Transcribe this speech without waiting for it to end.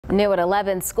New at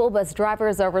 11, school bus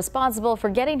drivers are responsible for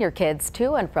getting your kids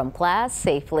to and from class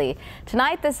safely.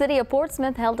 Tonight, the City of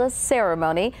Portsmouth held a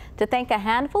ceremony to thank a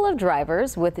handful of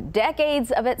drivers with decades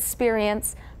of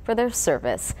experience for their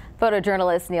service.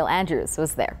 Photojournalist Neal Andrews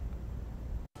was there.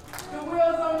 The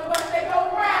wheels on the bus, they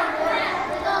go round and round.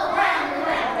 They go round and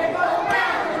round. They go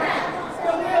round and round.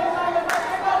 The wheels on the bus,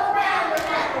 they go round and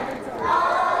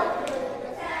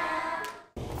round.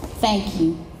 Thank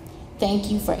you.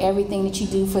 Thank you for everything that you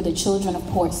do for the children of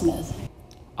Portsmouth.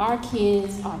 Our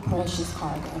kids are precious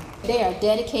cargo. They are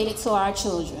dedicated to our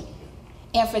children.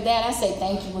 And for that, I say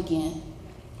thank you again.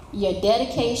 Your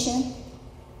dedication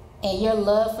and your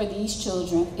love for these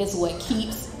children is what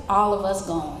keeps all of us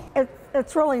going.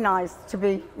 It's really nice to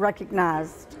be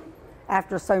recognized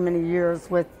after so many years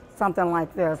with something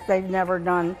like this.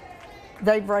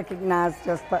 They've recognized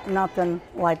us, but nothing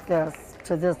like this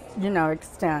to this,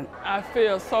 extent. I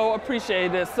feel so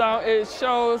appreciated. So it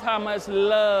shows how much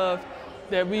love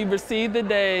that we received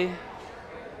today,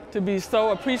 to be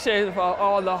so appreciated for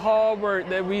all the hard work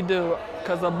that we do,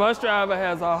 because a bus driver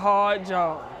has a hard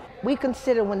job. We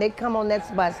consider when they come on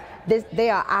that bus,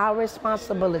 they are our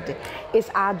responsibility. It's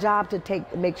our job to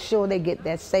make sure they get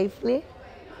there safely.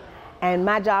 And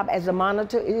my job as a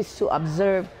monitor is to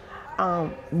observe,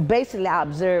 basically I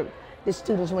observe the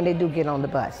students when they do get on the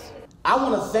bus. I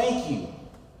want to thank you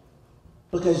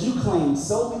because you claimed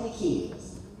so many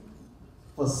kids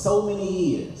for so many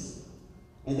years,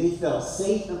 and they felt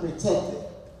safe and protected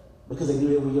because they knew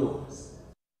they were yours.